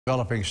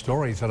Developing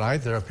story tonight,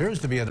 there appears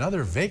to be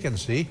another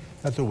vacancy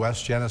at the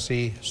West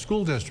Genesee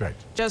School District.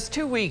 Just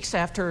 2 weeks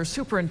after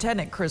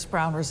Superintendent Chris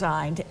Brown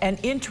resigned, an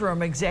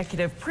interim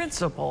executive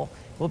principal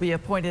will be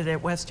appointed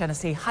at West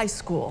Genesee High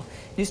School.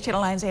 News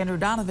Channel 9's Andrew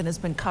Donovan has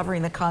been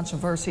covering the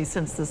controversy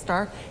since the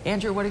start.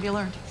 Andrew, what have you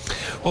learned?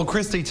 Well,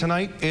 Christy,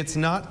 tonight it's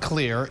not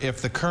clear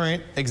if the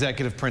current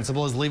executive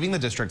principal is leaving the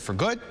district for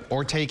good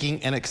or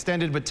taking an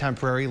extended but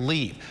temporary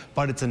leave.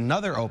 But it's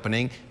another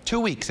opening 2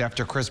 weeks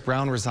after Chris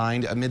Brown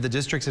resigned amid the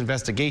district's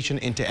investigation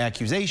into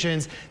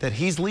accusations that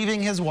he's leaving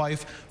his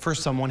wife for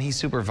someone he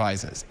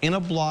supervises. In a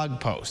blog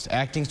post,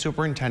 Acting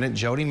Superintendent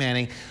Jody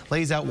Manning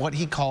lays out what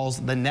he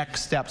calls the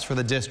next steps for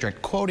the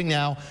district. Quoting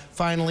now,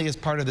 finally, as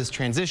part of this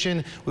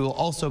transition, we will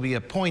also be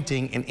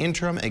appointing an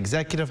interim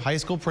executive high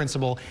school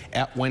principal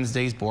at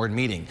Wednesday's board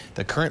meeting.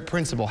 The current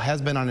principal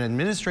has been on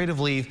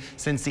administrative leave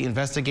since the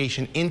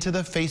investigation into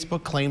the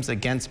Facebook claims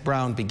against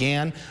Brown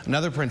began.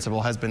 Another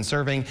principal has been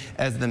serving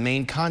as the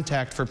main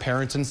contact for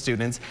parents and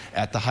students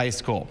at the high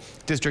school.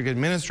 District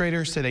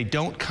administrators say they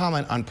don't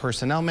comment on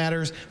personnel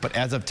matters, but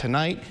as of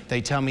tonight,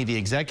 they tell me the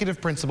executive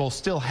principal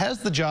still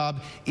has the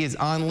job, is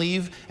on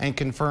leave, and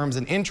confirms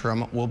an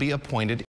interim will be appointed